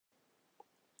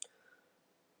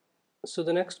So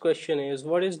the next question is,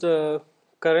 what is the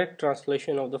correct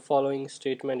translation of the following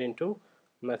statement into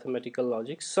mathematical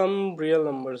logic? Some real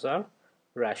numbers are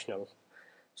rational.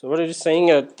 So what it is saying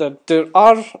is that there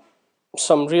are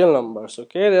some real numbers,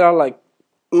 okay? There are like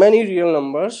many real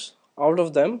numbers. Out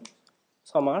of them,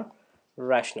 some are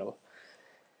rational.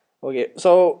 Okay,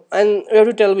 so and we have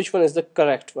to tell which one is the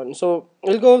correct one. So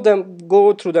we'll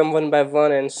go through them one by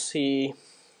one and see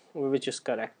which is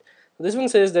correct. This one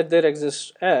says that there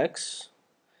exists x,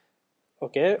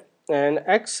 okay, and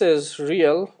x is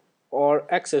real or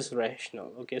x is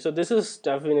rational. Okay, so this is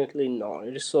definitely not,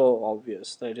 it is so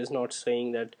obvious that it is not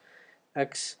saying that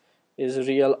x is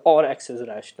real or x is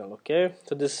rational. Okay,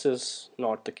 so this is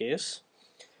not the case.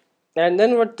 And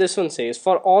then what this one says,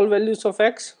 for all values of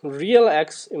x, real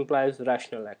x implies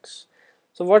rational x.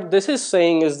 So what this is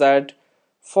saying is that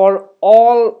for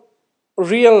all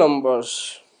real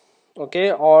numbers,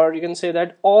 okay, or you can say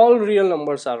that all real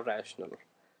numbers are rational.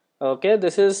 Okay,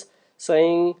 this is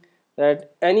saying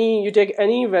that you take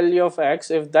any value of x,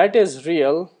 if that is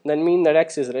real, then mean that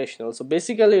x is rational. So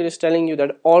basically it is telling you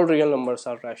that all real numbers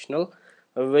are rational,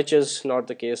 which is not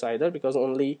the case either, because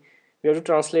only we have to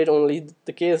translate only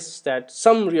the case that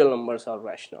some real numbers are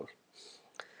rational.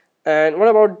 And what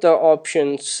about the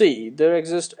option C? There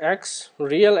exists x,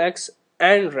 real x,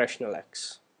 and rational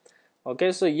x.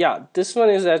 Okay, so yeah, this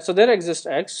one is that, so there exists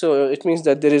x, so it means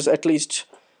that there is at least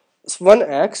one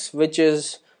x which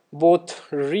is both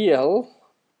real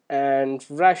and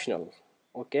rational.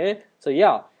 Okay, so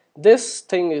yeah, this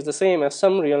thing is the same as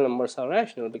some real numbers are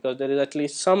rational, because there is at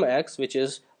least some x which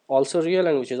is also real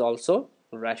and which is also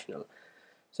rational.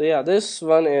 So yeah, this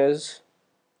one is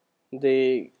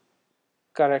the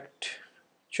correct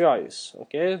choice.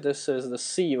 Okay, this is the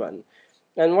C one.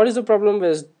 And what is the problem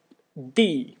with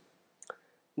D?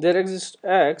 There exists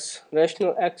x,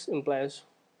 rational x implies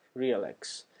real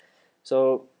x.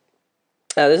 So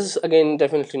this is again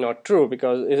definitely not true,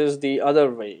 because it is the other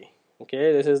way.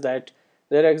 Okay, this is that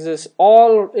there exists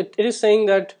it is saying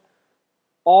that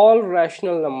all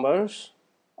rational numbers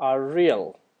are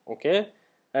real. Okay,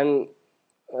 and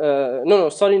no,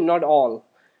 sorry, not all.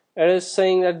 It is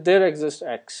saying that there exists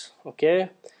x. Okay,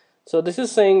 so this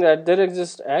is saying that there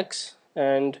exists x,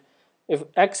 and if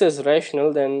x is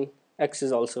rational, then x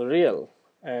is also real,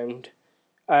 and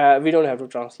we don't have to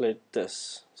translate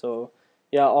this. So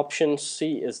yeah, option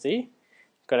C is the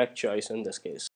correct choice in this case.